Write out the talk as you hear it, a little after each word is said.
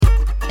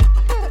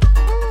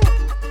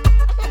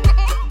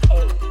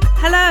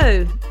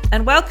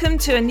and welcome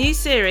to a new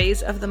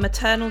series of the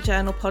Maternal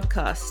Journal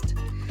podcast,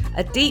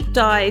 a deep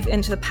dive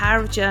into the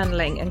power of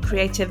journaling and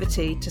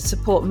creativity to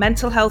support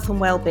mental health and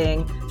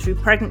well-being through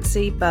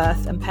pregnancy,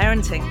 birth and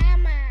parenting.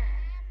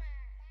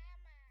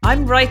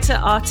 I'm writer,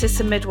 artist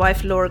and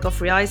midwife Laura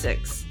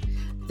Godfrey-Isaacs.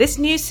 This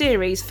new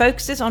series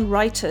focuses on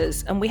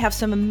writers, and we have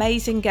some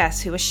amazing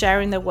guests who are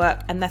sharing their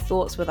work and their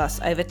thoughts with us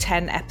over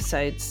 10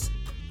 episodes.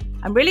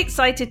 I'm really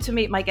excited to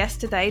meet my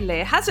guest today,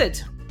 Leah Hazard.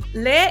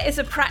 Leah is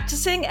a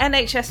practicing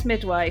NHS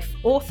midwife,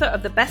 author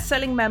of the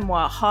best-selling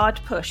memoir Hard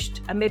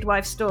Pushed, A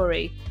Midwife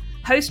Story,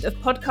 host of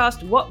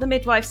podcast What the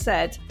Midwife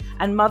Said,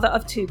 and mother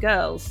of 2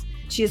 girls.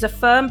 She is a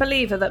firm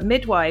believer that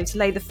midwives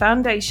lay the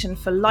foundation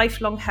for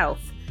lifelong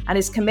health and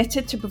is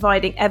committed to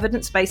providing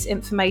evidence-based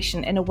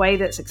information in a way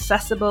that's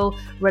accessible,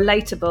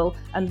 relatable,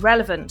 and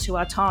relevant to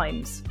our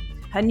times.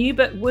 Her new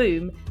book,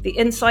 Womb, The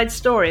Inside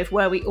Story of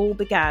Where We All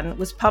Began,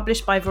 was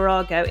published by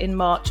Virago in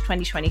March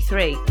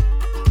 2023.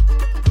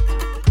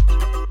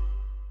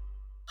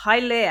 Hi,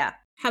 Leah.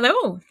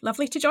 Hello,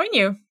 lovely to join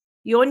you.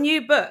 Your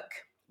new book,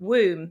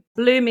 Womb,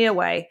 blew me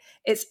away.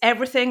 It's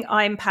everything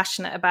I'm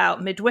passionate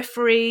about: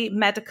 midwifery,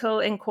 medical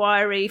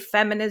inquiry,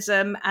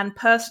 feminism, and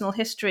personal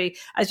history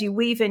as you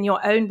weave in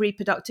your own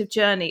reproductive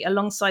journey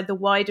alongside the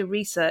wider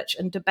research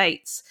and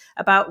debates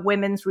about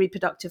women's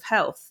reproductive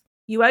health.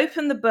 You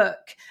open the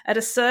book at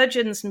a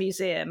surgeon's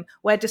museum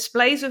where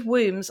displays of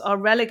wombs are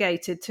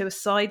relegated to a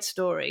side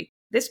story.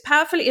 This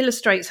powerfully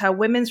illustrates how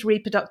women's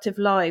reproductive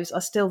lives are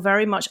still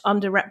very much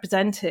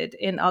underrepresented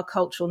in our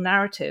cultural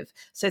narrative.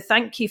 So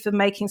thank you for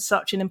making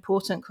such an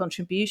important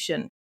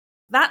contribution.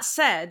 That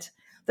said,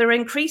 there are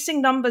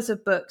increasing numbers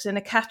of books in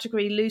a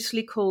category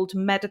loosely called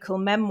medical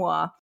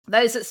memoir.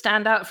 Those that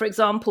stand out, for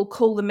example,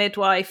 Call the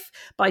Midwife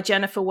by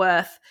Jennifer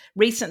Worth,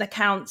 recent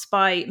accounts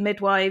by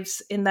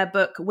midwives in their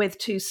book With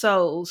 2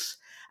 Souls,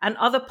 and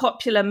other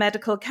popular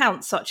medical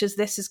accounts such as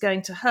This Is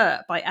Going to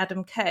Hurt by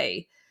Adam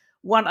Kay.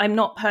 One I'm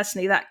not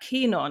personally that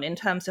keen on in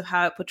terms of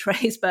how it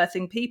portrays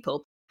birthing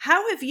people.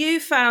 How have you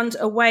found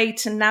a way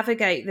to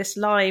navigate this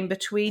line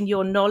between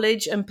your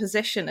knowledge and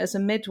position as a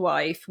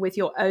midwife with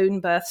your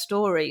own birth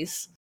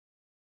stories?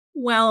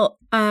 Well,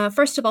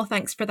 first of all,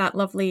 thanks for that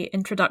lovely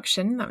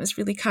introduction. That was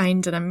really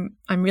kind, and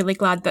I'm really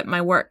glad that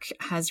my work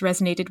has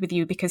resonated with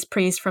you, because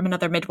praise from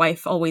another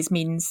midwife always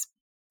means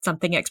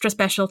something extra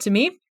special to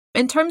me.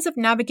 In terms of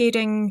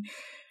navigating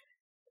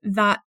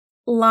that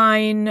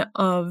line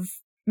of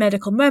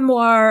medical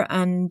memoir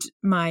and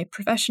my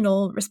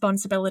professional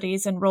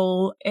responsibilities and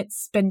role,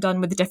 it's been done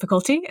with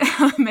difficulty.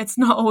 It's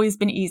not always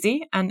been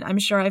easy, and I'm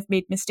sure I've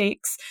made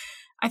mistakes.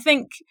 I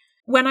think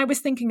when I was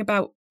thinking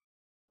about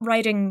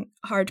writing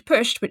Hard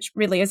Pushed, which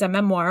really is a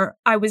memoir,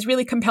 I was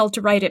really compelled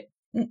to write it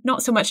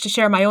not so much to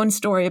share my own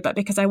story, but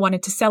because I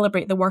wanted to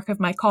celebrate the work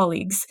of my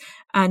colleagues.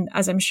 And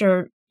as I'm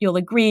sure you'll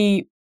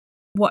agree,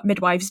 what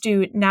midwives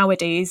do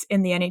nowadays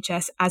in the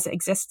NHS as it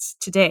exists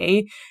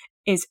today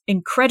is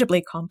incredibly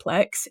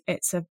complex.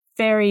 It's a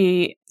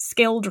very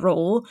skilled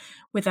role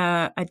with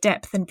a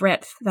depth and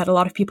breadth that a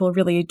lot of people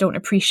really don't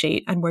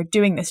appreciate. And we're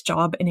doing this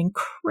job in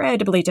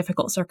incredibly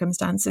difficult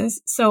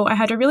circumstances. So I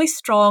had a really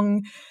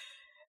strong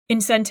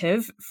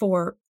incentive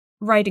for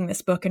writing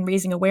this book and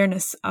raising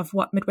awareness of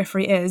what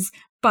midwifery is.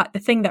 But the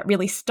thing that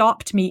really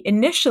stopped me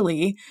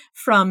initially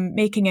from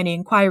making any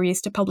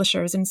inquiries to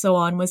publishers and so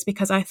on was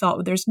because I thought,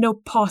 well, there's no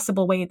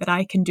possible way that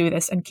I can do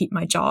this and keep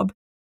my job.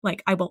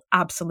 Like, I will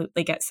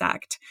absolutely get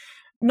sacked.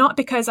 Not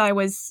because I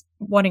was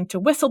wanting to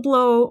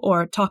whistleblow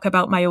or talk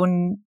about my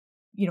own,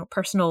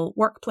 personal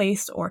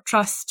workplace or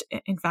trust.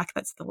 In fact,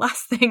 that's the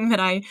last thing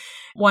that I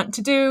want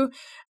to do.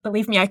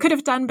 Believe me, I could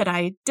have done, but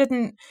I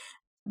didn't.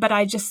 But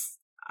I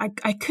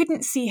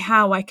couldn't see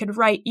how I could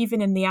write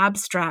even in the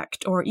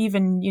abstract or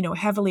even,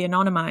 heavily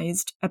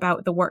anonymized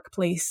about the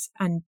workplace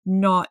and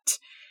not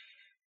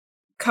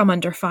come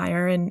under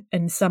fire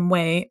in some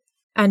way.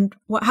 And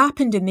what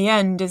happened in the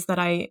end is that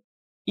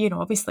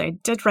obviously I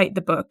did write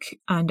the book,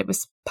 and it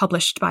was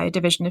published by a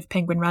division of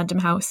Penguin Random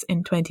House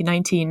in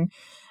 2019.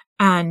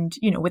 And,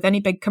 with any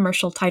big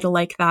commercial title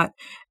like that,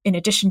 in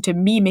addition to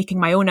me making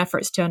my own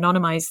efforts to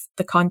anonymize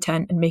the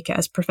content and make it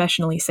as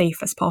professionally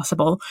safe as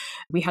possible,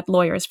 we had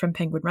lawyers from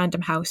Penguin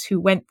Random House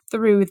who went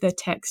through the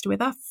text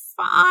with a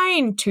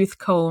fine tooth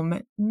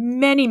comb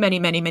many, many,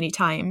 many, many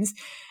times.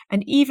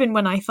 And even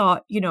when I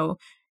thought,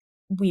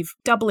 we've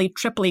doubly,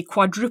 triply,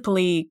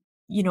 quadruply,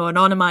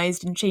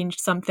 anonymized and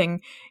changed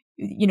something,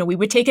 we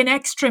would take an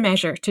extra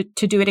measure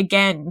to do it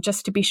again,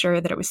 just to be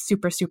sure that it was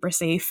super, super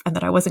safe and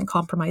that I wasn't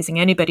compromising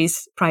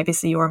anybody's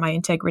privacy or my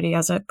integrity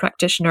as a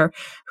practitioner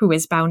who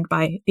is bound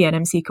by the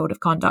NMC Code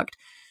of Conduct.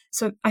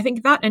 So I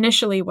think that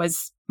initially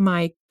was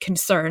my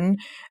concern.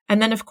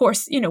 And then, of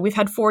course, we've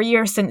had 4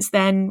 years since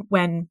then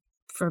when,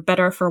 for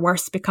better or for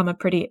worse, become a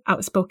pretty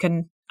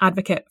outspoken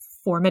advocate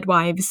for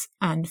midwives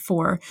and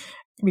for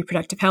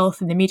reproductive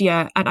health in the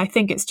media. And I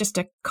think it's just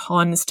a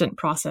constant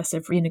process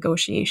of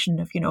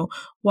renegotiation of,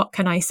 what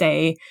can I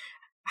say?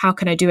 How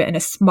can I do it in a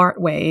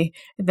smart way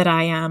that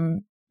I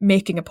am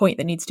making a point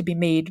that needs to be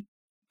made,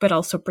 but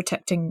also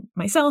protecting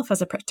myself as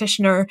a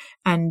practitioner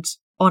and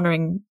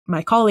honouring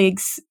my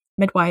colleagues,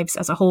 midwives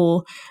as a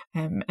whole,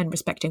 and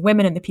respecting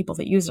women and the people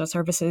that use our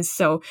services.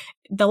 So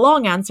the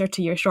long answer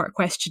to your short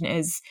question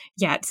is,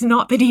 yeah, it's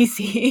not been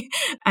easy.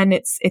 And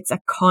it's a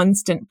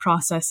constant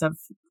process of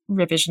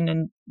revision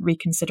and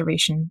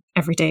reconsideration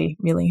every day,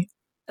 really.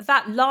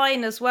 That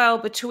line as well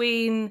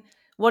between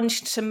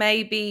wanting to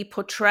maybe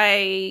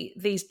portray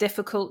these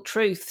difficult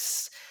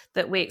truths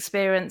that we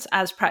experience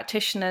as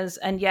practitioners,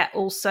 and yet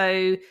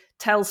also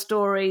tell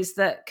stories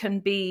that can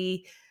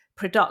be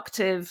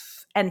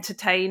productive,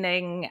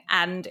 entertaining,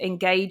 and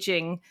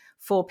engaging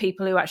for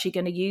people who are actually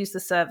going to use the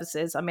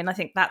services. I mean, I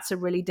think that's a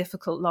really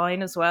difficult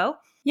line as well.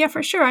 Yeah,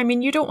 for sure. I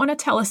mean, you don't want to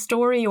tell a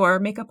story or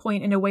make a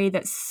point in a way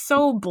that's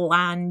so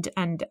bland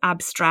and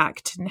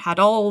abstract and had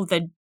all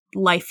the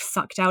life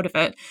sucked out of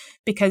it,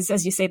 because,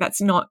 as you say, that's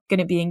not going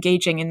to be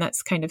engaging, and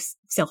that's kind of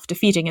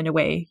self-defeating in a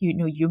way. You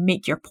know, you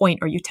make your point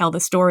or you tell the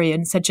story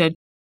in such a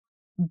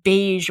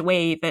beige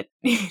way that,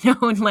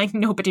 like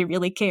nobody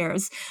really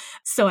cares.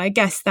 So I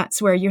guess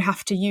that's where you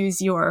have to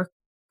use your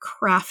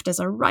craft as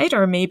a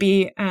writer,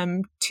 maybe,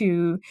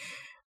 to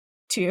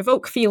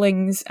evoke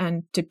feelings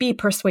and to be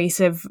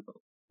persuasive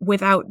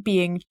without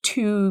being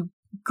too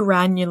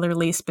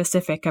granularly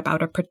specific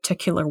about a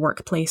particular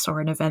workplace or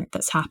an event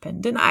that's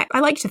happened. And I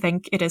like to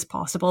think it is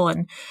possible.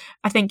 And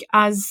I think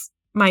as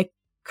my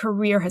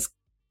career has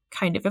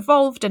kind of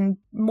evolved and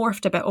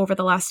morphed a bit over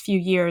the last few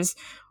years,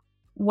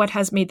 what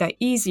has made that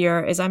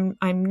easier is I'm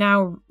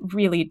now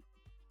really,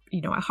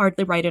 I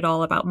hardly write at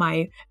all about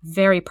my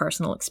very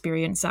personal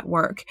experience at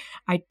work.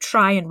 I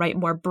try and write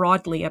more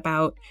broadly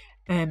about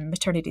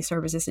maternity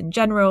services in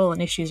general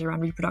and issues around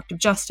reproductive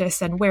justice,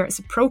 and where it's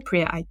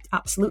appropriate, I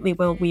absolutely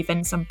will weave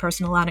in some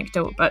personal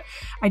anecdote, but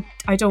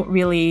I don't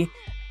really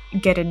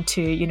get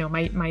into,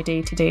 my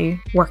day-to-day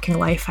working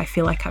life. I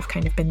feel like I've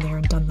kind of been there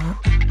and done that.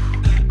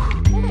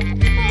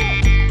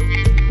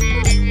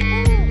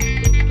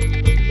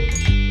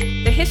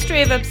 The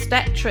history of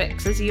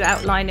obstetrics, as you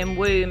outline in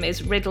Womb,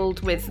 is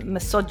riddled with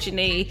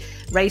misogyny,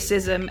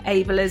 racism,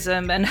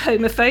 ableism, and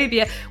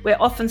homophobia. We're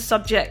often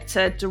subject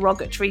to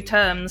derogatory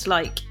terms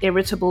like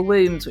irritable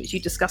wombs, which you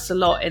discuss a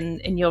lot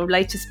in your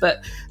latest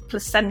book,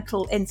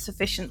 placental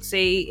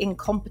insufficiency,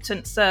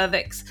 incompetent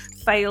cervix,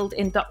 failed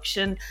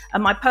induction,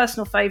 and my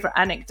personal favourite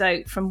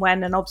anecdote from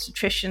when an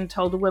obstetrician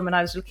told a woman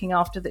I was looking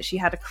after that she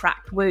had a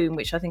cracked womb,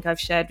 which I think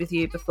I've shared with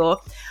you before.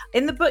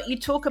 In the book, you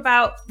talk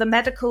about the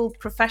medical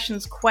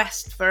profession's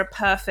quest for a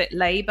perfect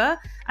labour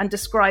and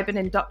describe an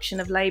induction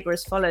of labour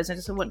as follows. I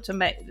just want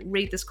to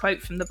read this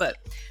quote from the book.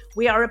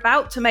 "We are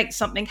about to make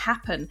something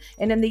happen,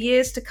 and in the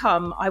years to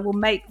come, I will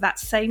make that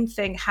same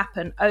thing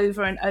happen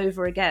over and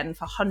over again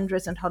for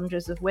hundreds and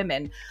hundreds of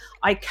women.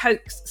 I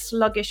coax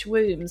sluggish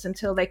wombs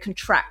until they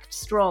contract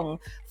strong,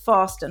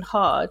 fast and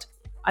hard.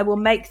 I will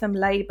make them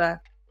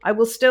labour. I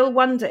will still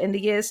wonder in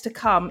the years to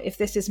come if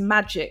this is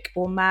magic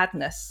or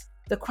madness.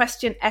 The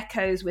question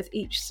echoes with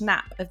each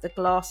snap of the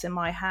glass in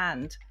my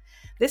hand."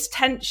 This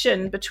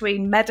tension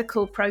between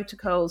medical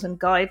protocols and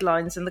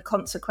guidelines and the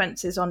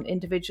consequences on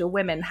individual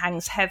women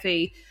hangs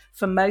heavy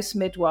for most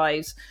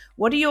midwives.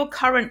 What are your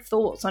current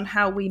thoughts on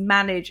how we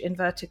manage,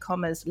 inverted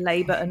commas,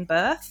 labour and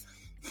birth?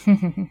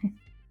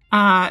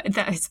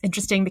 That is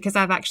interesting, because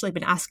I've actually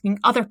been asking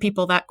other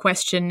people that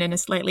question in a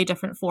slightly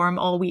different form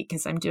all week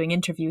as I'm doing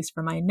interviews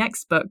for my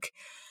next book.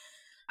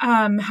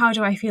 How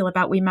do I feel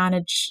about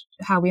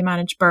how we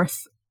manage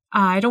birth?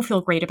 I don't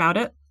feel great about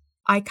it.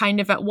 I kind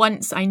of at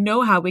once, I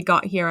know how we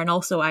got here, and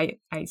also I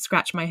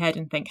scratch my head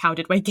and think, how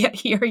did we get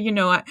here?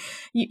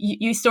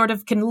 You sort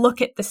of can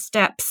look at the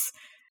steps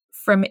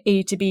from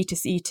A to B to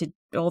C to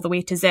all the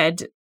way to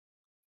Z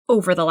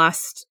over the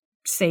last,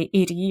 say,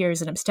 80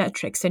 years in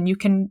obstetrics, and you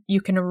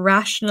can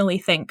rationally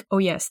think, oh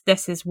yes,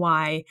 this is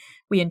why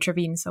we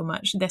intervene so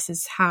much. This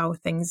is how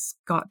things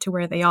got to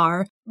where they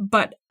are.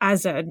 But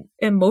as an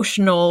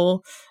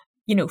emotional,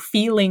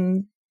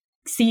 feeling,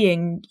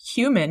 seeing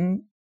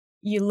human,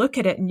 you look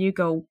at it and you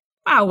go,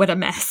 wow, what a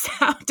mess.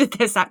 How did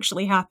this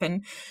actually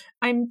happen?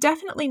 I'm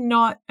definitely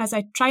not, as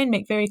I try and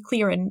make very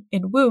clear in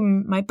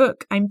Womb, my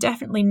book, I'm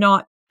definitely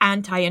not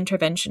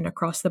anti-intervention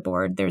across the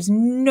board. There's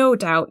no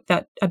doubt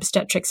that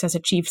obstetrics has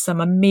achieved some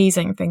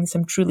amazing things,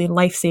 some truly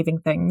life-saving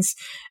things,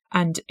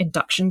 and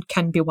induction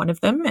can be one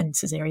of them, and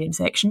cesarean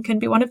section can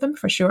be one of them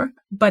for sure.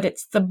 But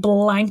it's the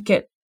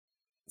blanket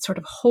sort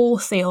of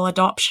wholesale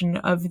adoption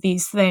of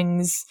these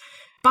things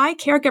by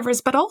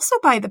caregivers, but also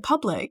by the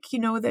public.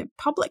 The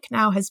public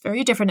now has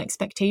very different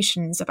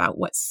expectations about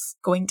what's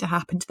going to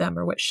happen to them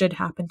or what should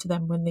happen to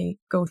them when they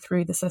go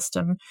through the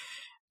system.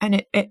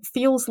 And it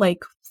feels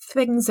like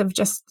things have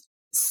just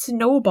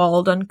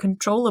snowballed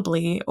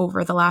uncontrollably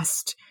over the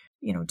last,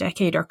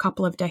 decade or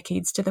couple of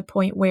decades, to the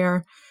point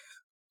where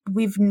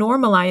we've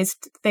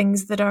normalized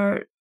things that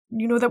are,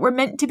 that were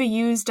meant to be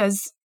used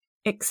as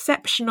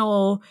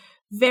exceptional,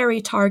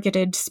 very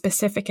targeted,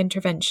 specific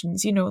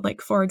interventions.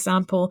 Like, for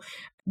example,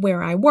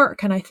 where I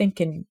work, and I think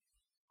in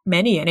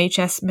many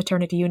NHS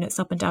maternity units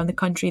up and down the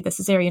country, the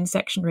cesarean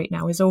section rate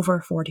now is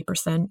over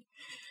 40%.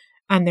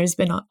 And there's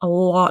been a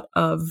lot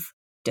of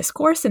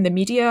discourse in the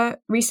media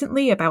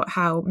recently about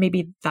how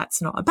maybe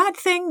that's not a bad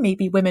thing.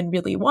 Maybe women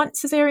really want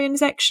cesarean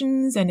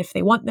sections, and if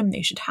they want them,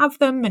 they should have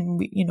them. And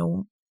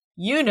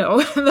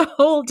the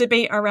whole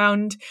debate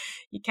around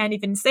you can't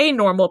even say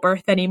normal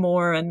birth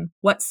anymore, and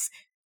what's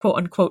quote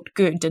unquote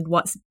good and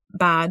what's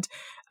bad.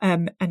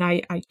 And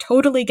I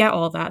totally get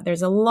all that.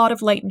 There's a lot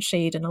of light and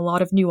shade and a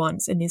lot of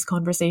nuance in these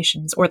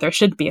conversations, or there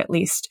should be at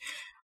least.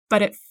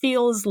 But it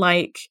feels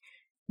like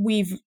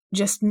we've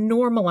just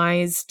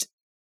normalized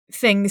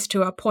things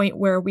to a point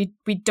where we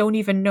don't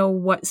even know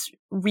what's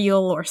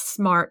real or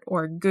smart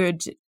or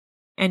good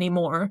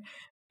anymore.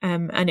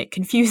 And it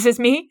confuses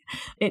me.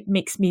 It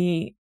makes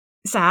me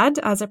sad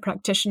as a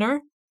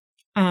practitioner,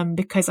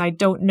 because I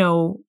don't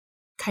know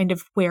kind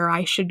of where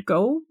I should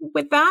go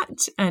with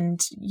that.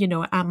 And,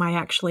 am I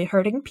actually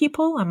hurting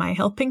people? Am I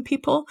helping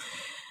people?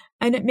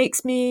 And it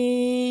makes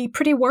me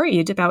pretty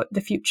worried about the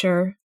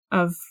future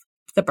of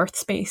the birth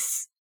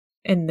space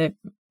in the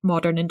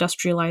modern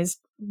industrialized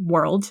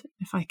world,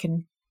 if I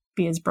can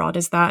be as broad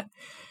as that.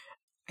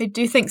 I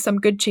do think some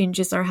good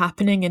changes are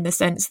happening in the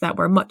sense that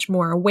we're much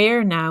more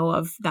aware now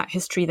of that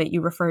history that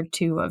you referred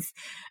to of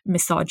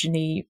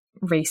misogyny,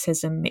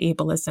 racism,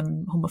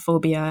 ableism,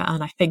 homophobia.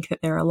 And I think that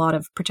there are a lot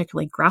of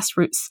particularly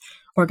grassroots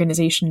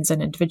organizations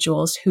and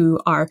individuals who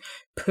are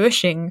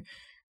pushing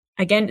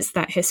against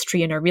that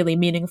history in a really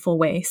meaningful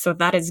way. So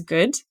that is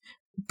good.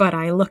 But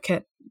I look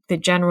at the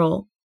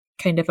general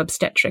kind of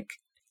obstetric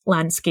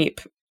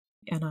landscape,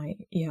 and I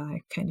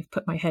kind of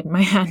put my head in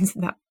my hands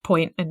at that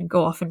point and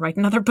go off and write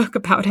another book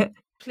about it.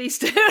 Please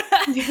do.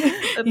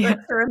 The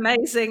books are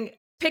amazing.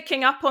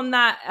 Picking up on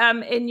that,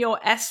 in your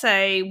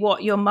essay,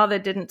 What Your Mother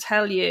Didn't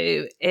Tell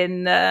You,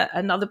 in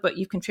another book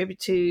you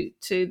contributed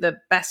to The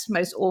Best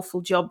Most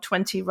Awful Job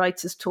 20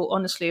 Writers Talk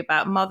Honestly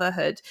About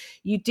Motherhood,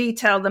 you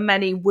detail the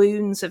many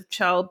wounds of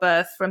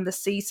childbirth, from the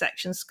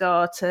C-section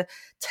scar to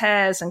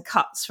tears and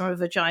cuts from a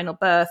vaginal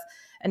birth,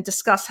 and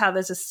discuss how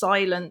there's a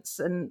silence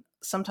and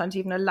sometimes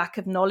even a lack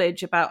of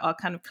knowledge about our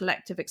kind of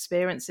collective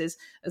experiences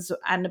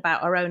and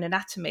about our own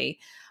anatomy.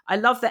 I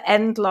love the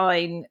end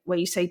line where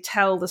you say,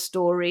 tell the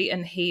story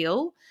and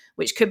heal,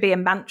 which could be a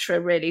mantra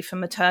really for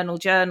Maternal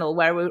Journal,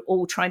 where we're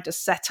all trying to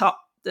set up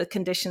the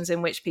conditions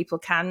in which people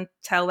can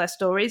tell their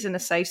stories in a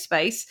safe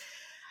space.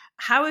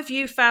 How have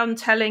you found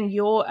telling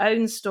your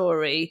own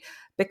story?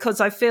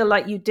 Because I feel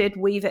like you did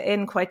weave it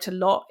in quite a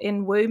lot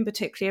in womb,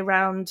 particularly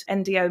around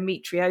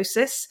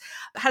endometriosis.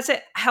 Has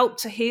it helped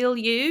to heal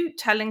you,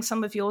 telling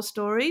some of your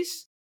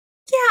stories?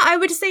 Yeah, I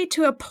would say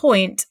to a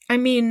point. I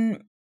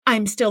mean,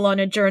 I'm still on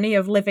a journey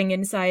of living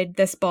inside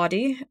this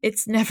body.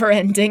 It's never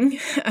ending.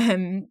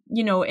 In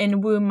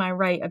womb, I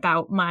write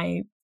about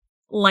my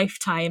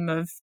lifetime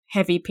of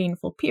heavy,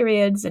 painful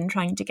periods and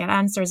trying to get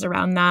answers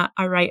around that.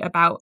 I write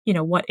about,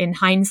 what in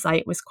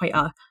hindsight was quite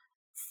a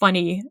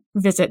funny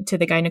visit to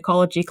the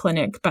gynecology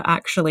clinic, but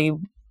actually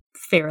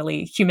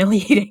fairly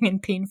humiliating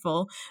and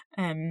painful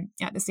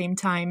at the same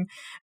time.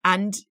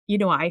 And,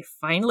 I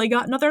finally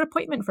got another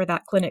appointment for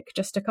that clinic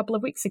just a couple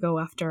of weeks ago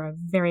after a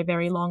very,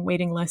 very long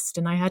waiting list.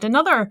 And I had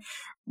another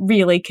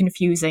really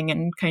confusing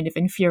and kind of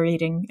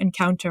infuriating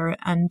encounter.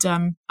 And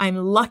I'm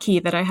lucky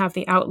that I have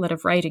the outlet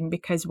of writing,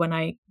 because when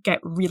I get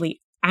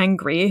really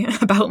angry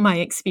about my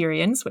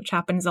experience, which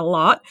happens a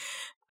lot,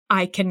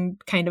 I can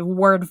kind of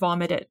word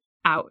vomit it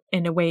out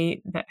in a way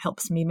that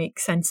helps me make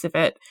sense of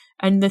it.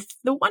 And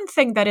the one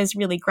thing that is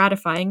really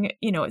gratifying,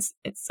 it's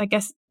I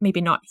guess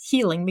maybe not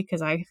healing,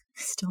 because I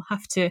still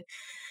have to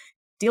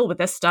deal with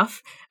this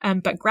stuff,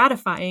 but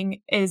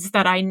gratifying is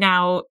that I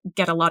now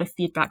get a lot of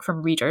feedback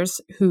from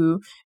readers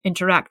who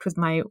interact with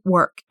my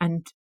work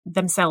and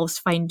themselves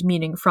find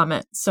meaning from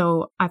it.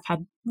 So I've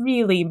had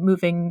really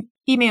moving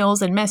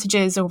emails and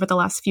messages over the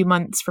last few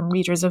months from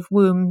readers of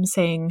Womb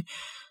saying,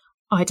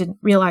 oh, I didn't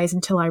realize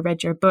until I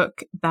read your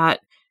book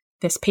that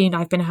this pain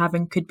I've been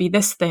having could be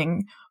this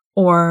thing.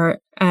 Or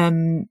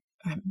an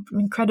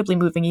incredibly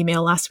moving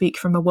email last week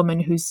from a woman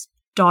whose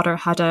daughter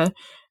had a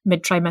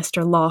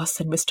mid-trimester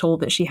loss and was told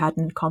that she had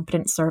an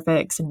incompetent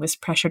cervix and was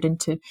pressured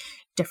into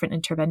different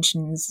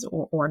interventions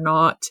or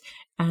not.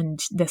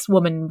 And this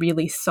woman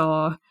really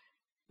saw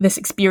this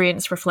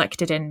experience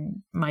reflected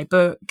in my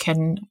book.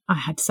 And I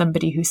had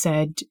somebody who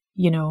said,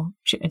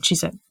 and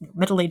she's a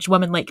middle-aged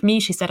woman like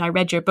me, she said, I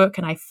read your book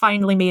and I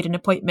finally made an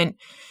appointment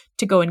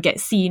to go and get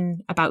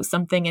seen about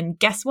something. And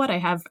guess what? I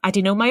have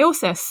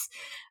adenomyosis.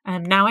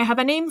 And now I have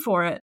a name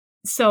for it.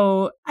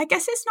 So I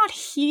guess it's not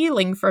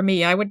healing for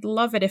me. I would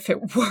love it if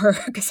it were,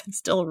 because I'm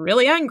still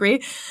really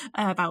angry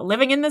about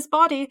living in this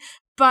body.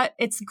 But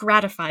it's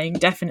gratifying,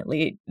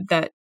 definitely,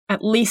 that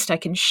at least I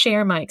can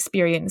share my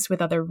experience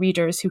with other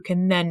readers who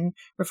can then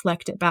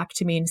reflect it back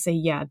to me and say,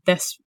 yeah,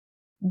 this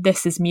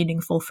is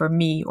meaningful for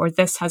me, or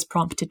this has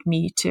prompted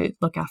me to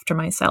look after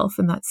myself.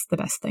 And that's the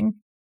best thing.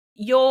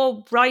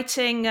 Your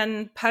writing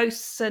and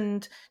posts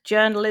and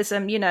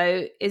journalism,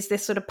 is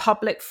this sort of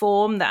public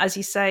form that, as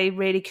you say,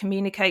 really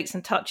communicates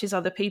and touches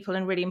other people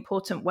in really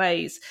important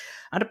ways.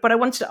 But I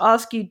wanted to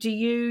ask you, do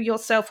you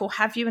yourself, or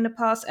have you in the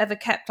past ever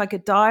kept like a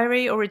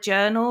diary or a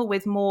journal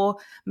with more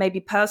maybe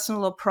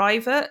personal or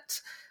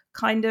private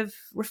kind of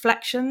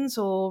reflections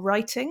or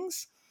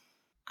writings?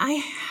 I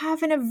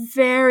have in a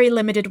very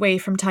limited way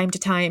from time to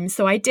time.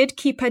 So I did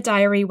keep a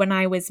diary when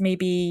I was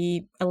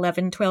maybe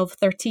 11, 12,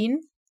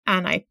 13,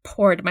 and I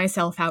poured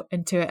myself out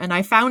into it. And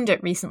I found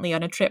it recently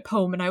on a trip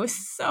home, and I was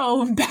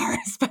so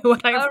embarrassed by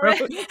what I wrote.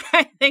 Really?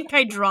 I think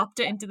I dropped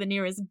it into the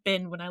nearest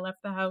bin when I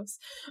left the house.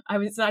 I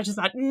just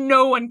thought,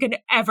 no one can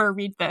ever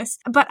read this.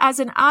 But as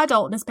an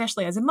adult, and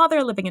especially as a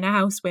mother living in a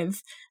house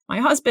with my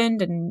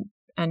husband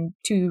and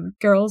two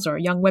girls or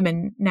young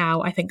women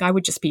now, I think I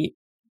would just be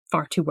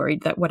far too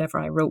worried that whatever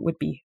I wrote would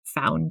be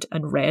found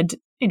and read.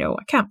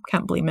 I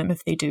can't blame them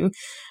if they do.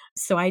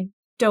 So I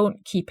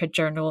don't keep a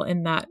journal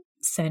in that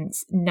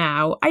sense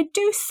now. I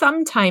do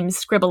sometimes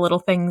scribble little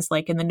things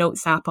like in the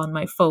notes app on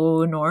my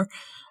phone, or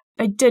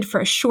I did for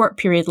a short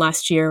period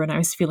last year when I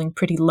was feeling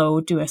pretty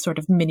low, do a sort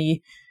of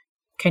mini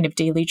kind of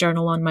daily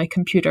journal on my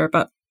computer.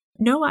 But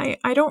no, I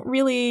don't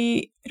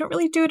really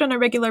do it on a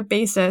regular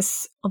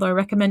basis, although I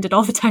recommend it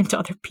all the time to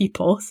other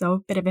people. So a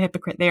bit of a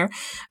hypocrite there.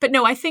 But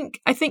no, I think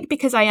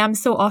because I am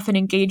so often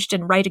engaged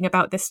in writing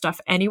about this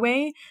stuff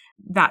anyway,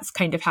 that's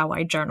kind of how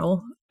I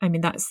journal. I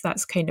mean,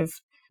 that's kind of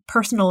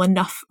personal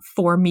enough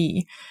for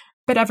me.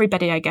 But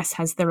everybody, I guess,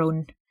 has their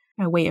own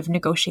way of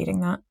negotiating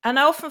that. And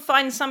I often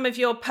find some of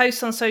your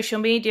posts on social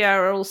media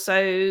are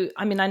also,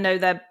 I mean, I know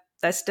they're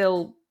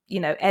still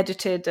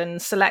edited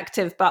and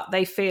selective, but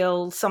they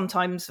feel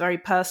sometimes very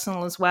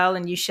personal as well.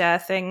 And you share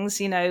things,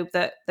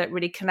 that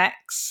really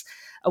connects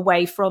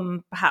away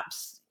from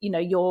perhaps,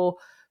 your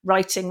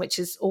writing, which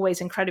is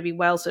always incredibly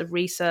well sort of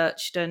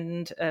researched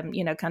and,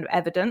 kind of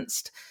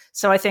evidenced.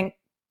 So I think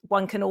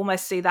one can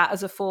almost see that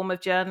as a form of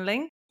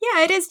journaling.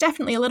 Yeah, it is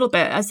definitely a little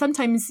bit. As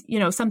sometimes,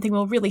 something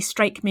will really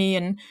strike me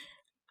and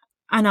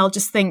I'll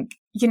just think,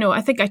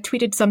 I think I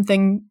tweeted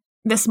something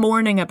this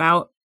morning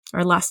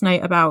last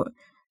night about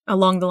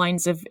along the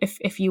lines of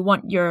if you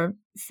want your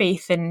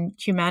faith in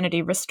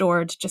humanity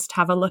restored, just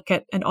have a look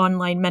at an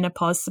online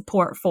menopause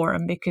support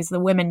forum, because the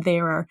women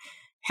there are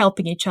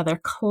helping each other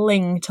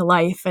cling to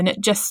life. And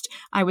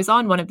I was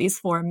on one of these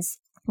forums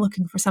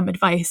looking for some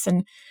advice,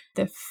 and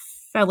the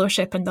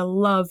fellowship and the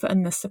love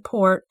and the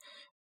support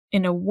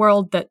in a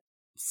world that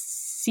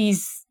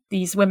sees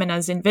these women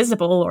as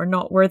invisible or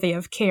not worthy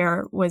of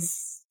care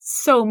was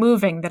so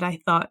moving that I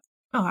thought,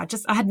 I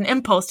had an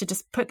impulse to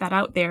just put that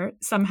out there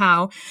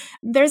somehow.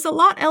 There's a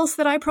lot else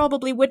that I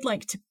probably would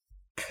like to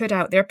put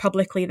out there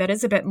publicly that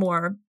is a bit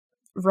more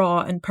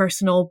raw and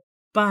personal,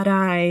 but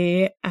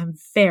I am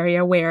very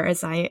aware,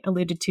 as I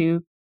alluded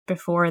to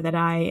before, that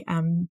I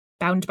am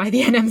bound by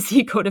the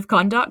NMC Code of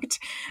Conduct.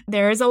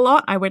 There is a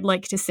lot I would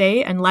like to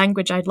say and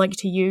language I'd like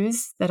to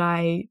use that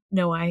I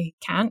know I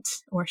can't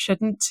or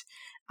shouldn't.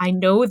 I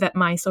know that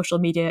my social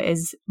media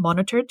is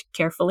monitored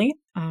carefully,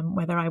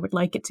 whether I would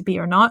like it to be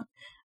or not.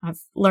 I've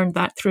learned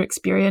that through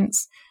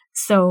experience.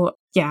 So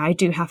yeah, I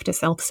do have to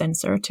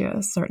self-censor to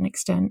a certain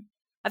extent.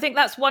 I think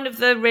that's one of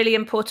the really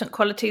important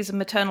qualities of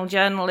Maternal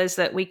Journal, is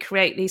that we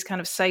create these kind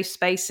of safe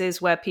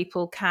spaces where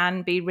people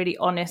can be really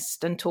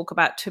honest and talk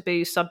about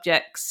taboo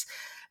subjects,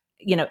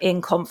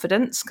 in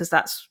confidence, because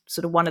that's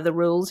sort of one of the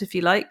rules, if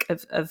you like,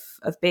 of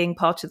being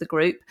part of the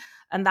group.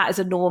 And that is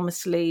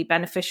enormously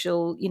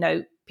beneficial.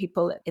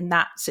 People in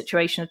that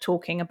situation are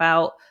talking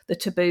about the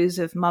taboos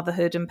of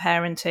motherhood and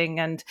parenting,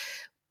 and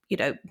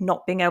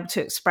not being able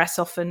to express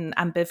often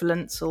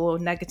ambivalence or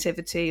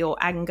negativity or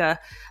anger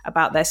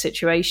about their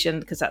situation,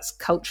 because that's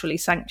culturally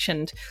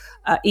sanctioned.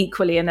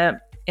 Equally, in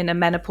a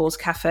menopause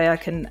cafe, I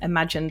can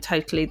imagine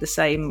totally the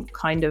same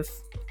kind of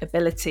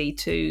ability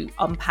to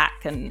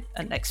unpack and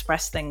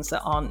express things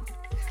that aren't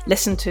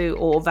listened to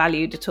or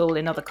valued at all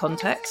in other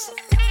contexts.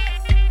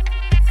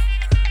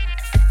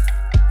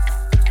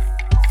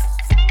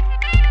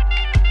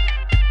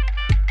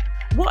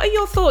 What are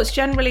your thoughts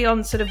generally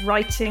on sort of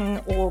writing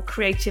or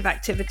creative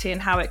activity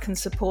and how it can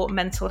support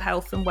mental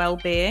health and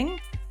well-being?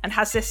 And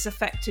has this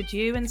affected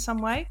you in some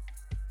way?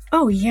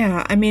 Oh,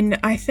 yeah. I mean,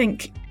 I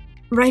think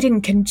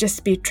writing can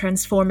just be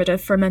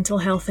transformative for mental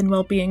health and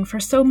well-being for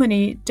so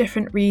many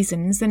different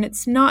reasons. And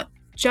it's not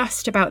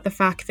just about the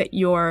fact that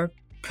you're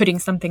putting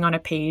something on a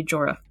page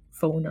or a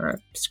phone or a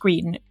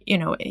screen.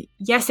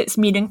 Yes, it's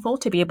meaningful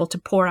to be able to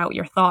pour out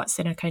your thoughts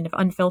in a kind of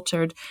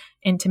unfiltered,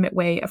 intimate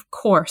way, of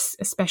course,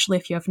 especially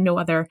if you have no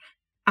other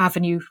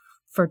avenue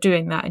for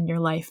doing that in your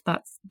life.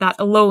 That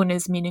alone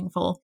is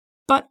meaningful.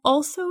 But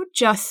also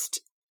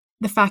just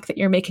the fact that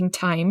you're making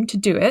time to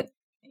do it,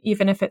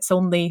 even if it's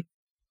only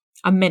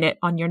a minute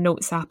on your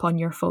notes app on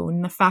your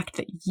phone, the fact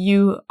that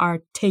you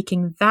are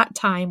taking that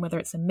time, whether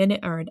it's a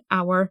minute or an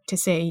hour, to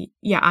say,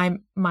 yeah,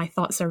 my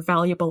thoughts are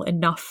valuable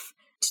enough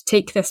to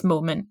take this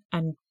moment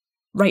and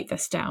write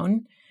this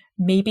down.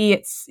 Maybe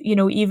it's,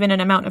 even an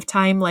amount of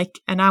time like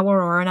an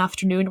hour or an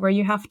afternoon where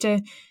you have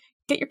to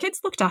get your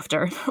kids looked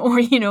after. Or,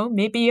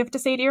 maybe you have to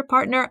say to your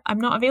partner, I'm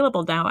not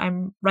available now.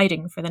 I'm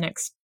writing for the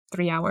next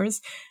 3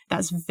 hours.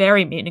 That's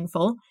very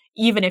meaningful,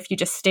 even if you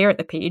just stare at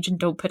the page and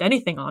don't put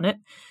anything on it.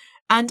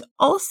 And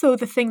also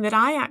the thing that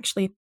I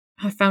actually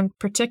have found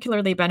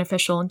particularly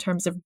beneficial in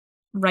terms of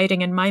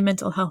writing and my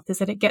mental health is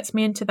that it gets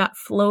me into that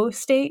flow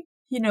state,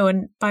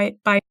 and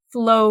by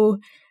flow,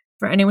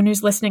 for anyone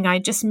who's listening, I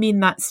just mean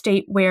that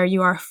state where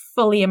you are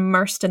fully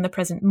immersed in the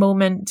present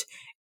moment,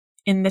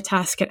 in the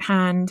task at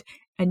hand,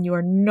 and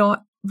you're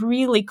not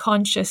really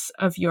conscious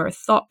of your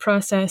thought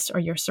process or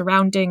your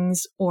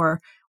surroundings or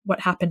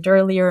what happened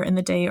earlier in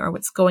the day or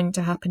what's going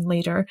to happen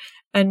later.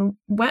 And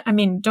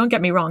don't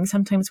get me wrong,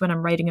 sometimes when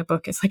I'm writing a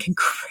book, it's like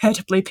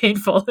incredibly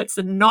painful. It's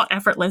not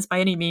effortless by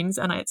any means,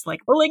 and it's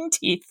like pulling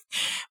teeth.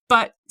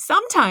 But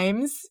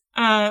sometimes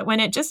when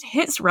it just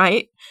hits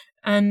right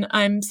and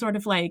I'm sort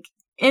of like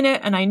in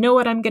it and I know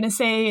what I'm going to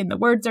say and the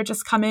words are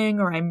just coming,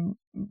 or I'm,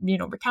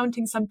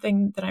 recounting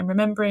something that I'm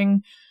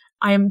remembering,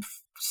 I am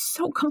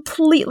so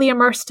completely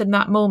immersed in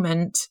that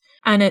moment,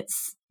 and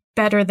it's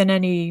better than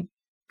any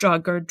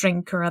drug or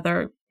drink or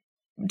other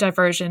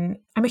diversion.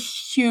 I'm a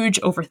huge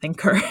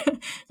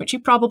overthinker, which you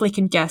probably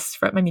can guess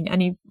from,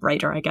 any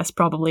writer, I guess,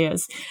 probably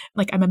is.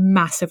 Like, I'm a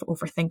massive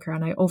overthinker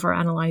and I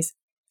overanalyze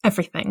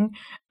everything.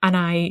 And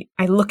I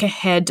look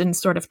ahead and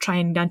sort of try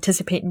and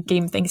anticipate and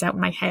game things out in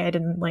my head.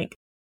 And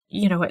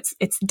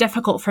it's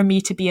difficult for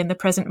me to be in the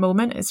present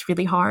moment. It's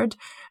really hard.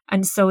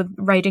 And so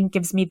writing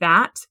gives me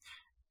that.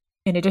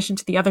 In addition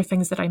to the other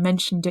things that I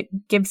mentioned,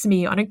 it gives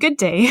me, on a good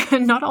day,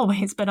 not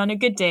always, but on a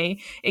good day,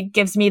 it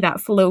gives me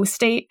that flow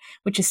state,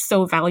 which is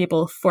so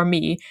valuable for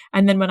me.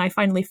 And then when I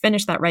finally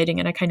finish that writing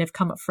and I kind of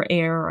come up for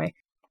air, or I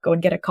go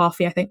and get a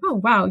coffee, I think, oh,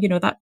 wow,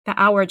 that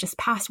hour just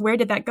passed. Where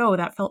did that go?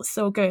 That felt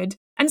so good.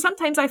 And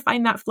sometimes I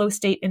find that flow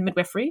state in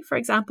midwifery, for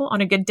example,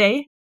 on a good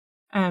day,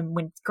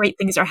 when great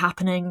things are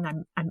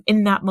happening, I'm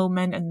in that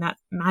moment and that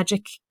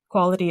magic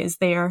quality is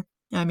there.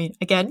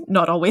 Again,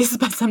 not always,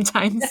 but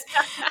sometimes.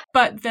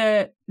 But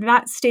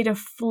that state of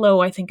flow,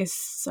 I think, is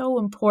so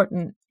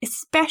important,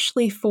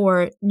 especially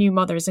for new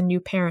mothers and new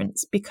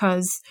parents,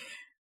 because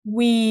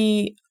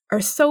we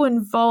are so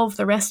involved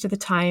the rest of the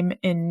time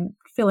in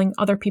filling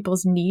other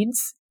people's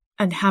needs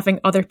and having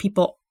other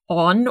people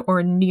on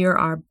or near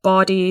our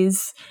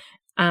bodies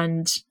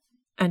and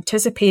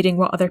anticipating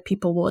what other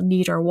people will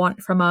need or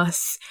want from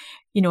us.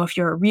 If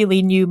you're a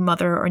really new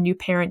mother or new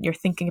parent, you're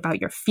thinking about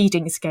your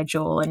feeding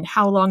schedule and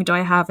how long do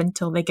I have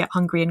until they get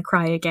hungry and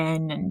cry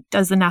again? And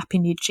does the nappy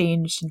need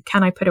changed? And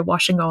can I put a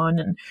washing on?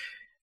 And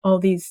all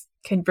these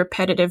kind of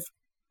repetitive,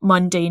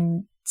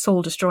 mundane,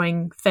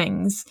 soul-destroying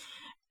things.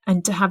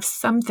 And to have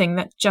something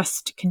that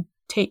just can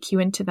take you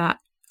into that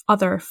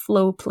other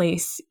flow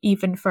place,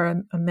 even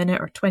for a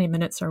minute or 20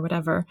 minutes or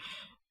whatever,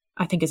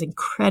 I think is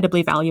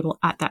incredibly valuable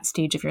at that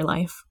stage of your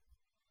life.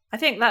 I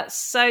think that's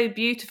so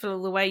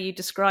beautiful, the way you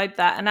describe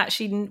that. And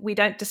actually, we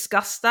don't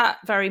discuss that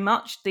very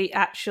much, the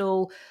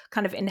actual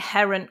kind of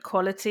inherent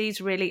qualities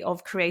really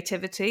of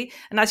creativity.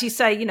 And as you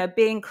say,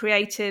 being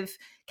creative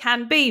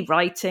can be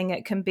writing,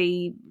 it can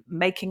be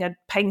making a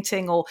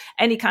painting or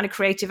any kind of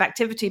creative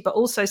activity, but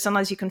also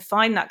sometimes you can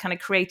find that kind of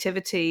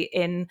creativity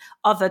in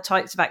other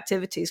types of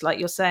activities, like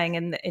you're saying,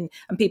 and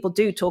people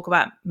do talk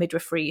about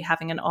midwifery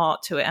having an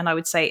art to it. And I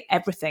would say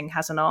everything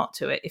has an art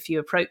to it if you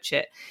approach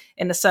it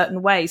in a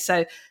certain way.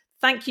 So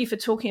thank you for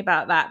talking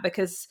about that,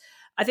 because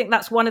I think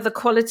that's one of the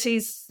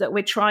qualities that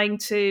we're trying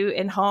to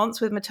enhance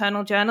with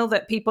Maternal Journal,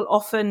 that people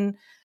often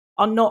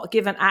are not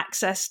given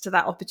access to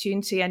that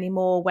opportunity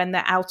anymore when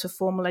they're out of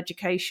formal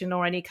education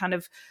or any kind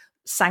of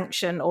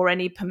sanction or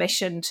any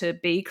permission to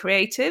be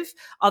creative,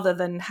 other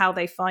than how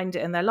they find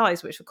it in their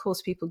lives, which of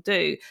course people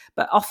do.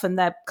 But often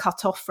they're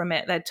cut off from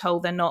it. They're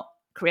told they're not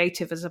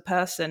creative as a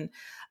person.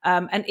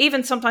 And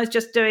even sometimes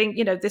just doing,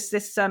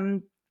 this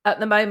at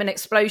the moment,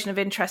 explosion of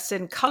interest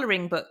in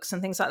colouring books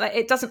and things like that.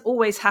 It doesn't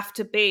always have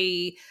to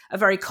be a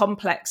very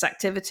complex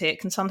activity.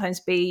 It can sometimes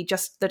be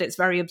just that it's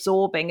very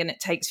absorbing and it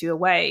takes you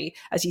away,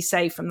 as you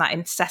say, from that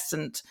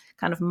incessant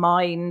kind of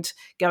mind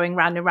going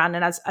round and round.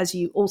 And as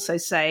you also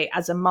say,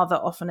 as a mother,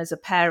 often as a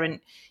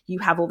parent, you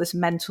have all this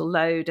mental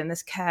load and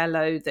this care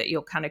load that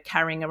you're kind of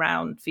carrying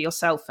around for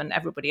yourself and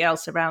everybody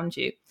else around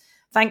you.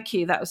 Thank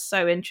you. That was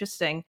so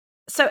interesting.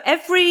 So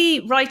every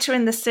writer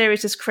in this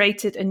series has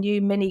created a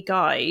new mini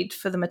guide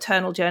for the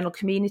Maternal Journal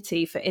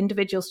community for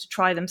individuals to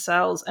try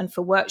themselves and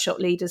for workshop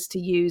leaders to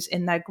use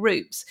in their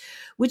groups.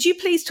 Would you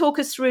please talk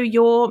us through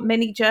your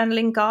mini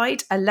journaling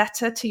guide, A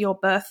Letter to Your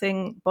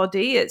Birthing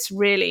Body? It's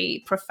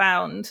really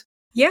profound.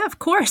 Yeah, of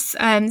course.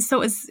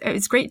 So it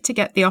was great to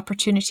get the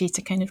opportunity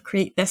to kind of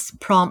create this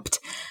prompt.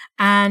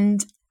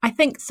 And I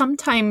think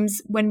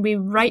sometimes when we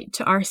write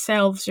to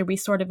ourselves or we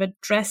sort of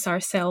address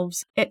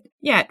ourselves, it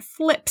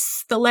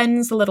flips the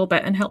lens a little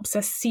bit and helps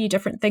us see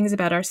different things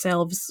about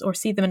ourselves or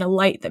see them in a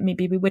light that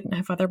maybe we wouldn't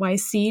have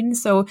otherwise seen.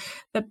 So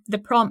the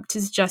prompt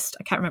is just,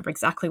 I can't remember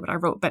exactly what I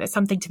wrote, but it's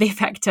something to the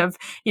effect of,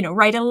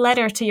 write a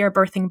letter to your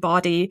birthing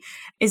body.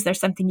 Is there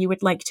something you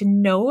would like to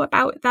know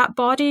about that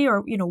body,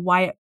 or,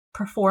 why it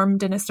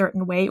performed in a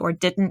certain way or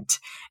didn't,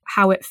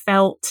 how it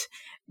felt,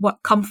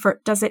 what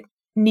comfort does it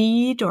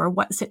need, or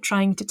what's it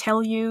trying to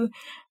tell you.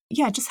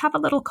 Yeah, just have a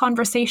little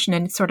conversation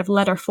in sort of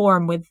letter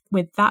form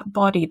with that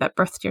body that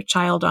birthed your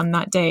child on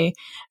that day,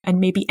 and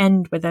maybe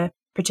end with a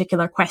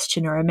particular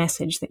question or a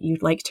message that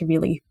you'd like to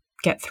really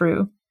get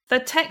through. The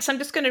text, I'm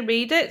just going to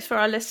read it for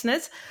our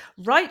listeners.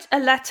 Write a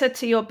letter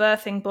to your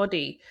birthing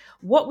body.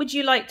 What would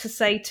you like to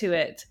say to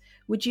it?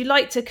 Would you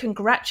like to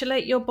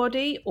congratulate your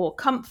body or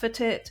comfort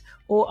it?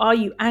 Or are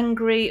you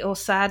angry or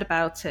sad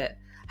about it?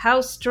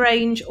 How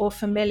strange or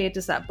familiar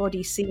does that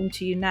body seem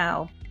to you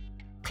now?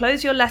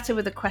 Close your letter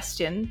with a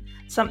question,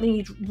 something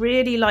you'd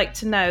really like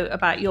to know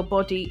about your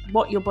body,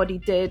 what your body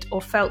did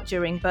or felt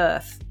during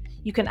birth.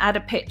 You can add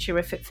a picture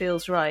if it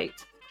feels right.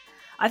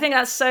 I think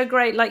that's so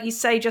great. Like you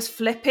say, just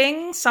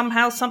flipping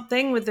somehow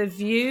something with the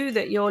view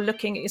that you're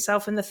looking at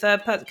yourself in the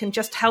third person can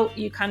just help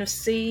you kind of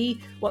see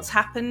what's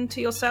happened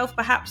to yourself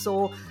perhaps,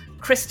 or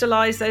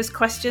crystallize those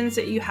questions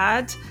that you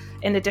had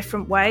in a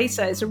different way.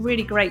 So it's a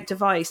really great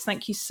device.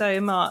 Thank you so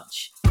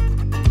much.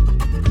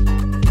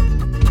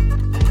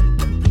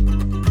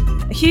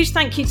 A huge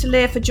thank you to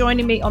Leah for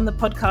joining me on the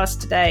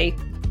podcast today.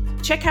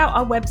 Check out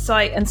our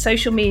website and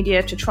social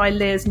media to try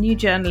Leah's new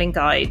journaling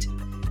guide.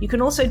 You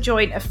can also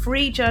join a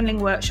free journaling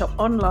workshop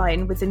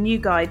online with the new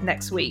guide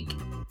next week.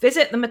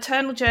 Visit the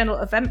Maternal Journal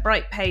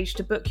Eventbrite page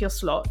to book your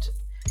slot.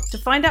 To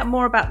find out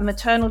more about the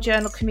Maternal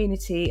Journal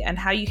community and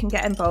how you can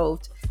get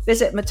involved,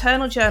 visit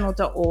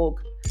maternaljournal.org.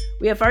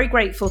 We are very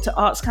grateful to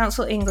Arts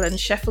Council England,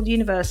 Sheffield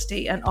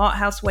University and Art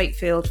House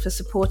Wakefield for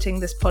supporting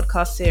this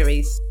podcast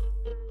series.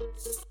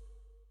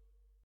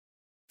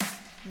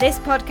 This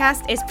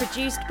podcast is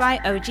produced by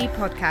OG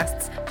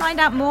Podcasts.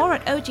 Find out more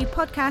at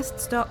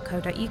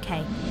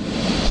ogpodcasts.co.uk.